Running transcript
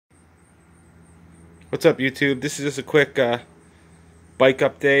What's up, YouTube? This is just a quick bike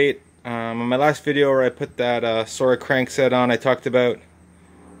update. On my last video where I put that Sora crankset on, I talked about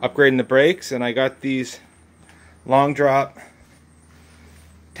upgrading the brakes, and I got these long drop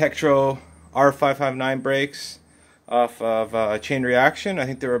Tektro R559 brakes off of Chain Reaction. I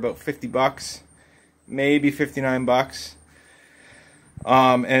think they were about 50 bucks, maybe 59 bucks.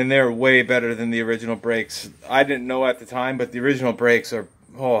 And they're way better than the original brakes. I didn't know at the time, but the original brakes are,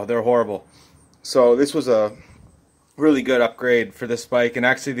 they're horrible. So this was a really good upgrade for this bike, and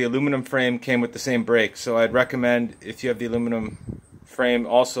actually the aluminum frame came with the same brakes. So I'd recommend, if you have the aluminum frame,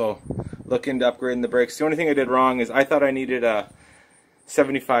 also look into upgrading the brakes. The only thing I did wrong is I thought I needed a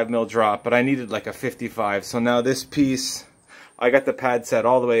 75 mil drop, but I needed like a 55. So now this piece, I got the pad set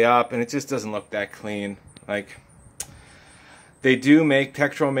all the way up, and it just doesn't look that clean. Like, they do make,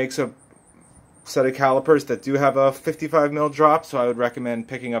 Tektro makes a set of calipers that do have a 55 mil drop, so I would recommend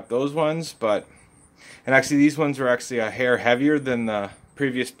picking up those ones. But, and actually these ones are actually a hair heavier than the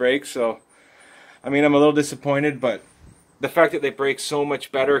previous brakes, so I mean, I'm a little disappointed, but the fact that they brake so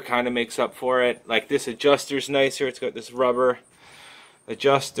much better kind of makes up for it. Like, this adjuster's nicer, it's got this rubber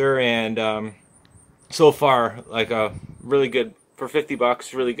adjuster, and so far, like, a really good, for 50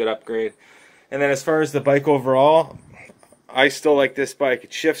 bucks, really good upgrade. And then as far as the bike overall, I still like this bike.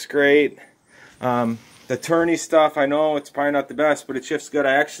 It shifts great. The turny stuff, I know it's probably not the best, but it shifts good.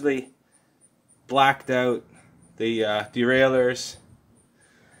 I actually blacked out the derailleurs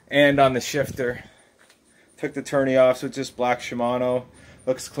and on the shifter. Took the turny off, so it's just black Shimano.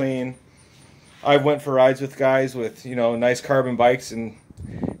 Looks clean. I went for rides with guys with, you know, nice carbon bikes, and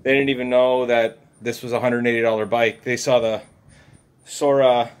they didn't even know that this was a $180 bike. They saw the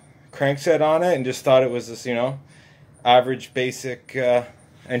Sora crankset on it and just thought it was this, you know, average basic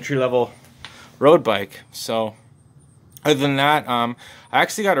entry-level road bike. So other than that, I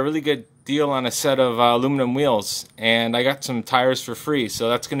actually got a really good deal on a set of aluminum wheels, and I got some tires for free. So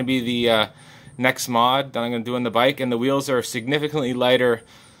that's going to be the next mod that I'm going to do on the bike, and the wheels are significantly lighter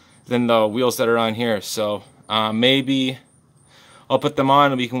than the wheels that are on here. So maybe I'll put them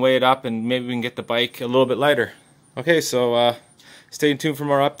on and we can weigh it up, and maybe we can get the bike a little bit lighter. Okay, so stay tuned for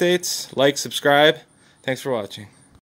more updates. Like, subscribe. Thanks for watching.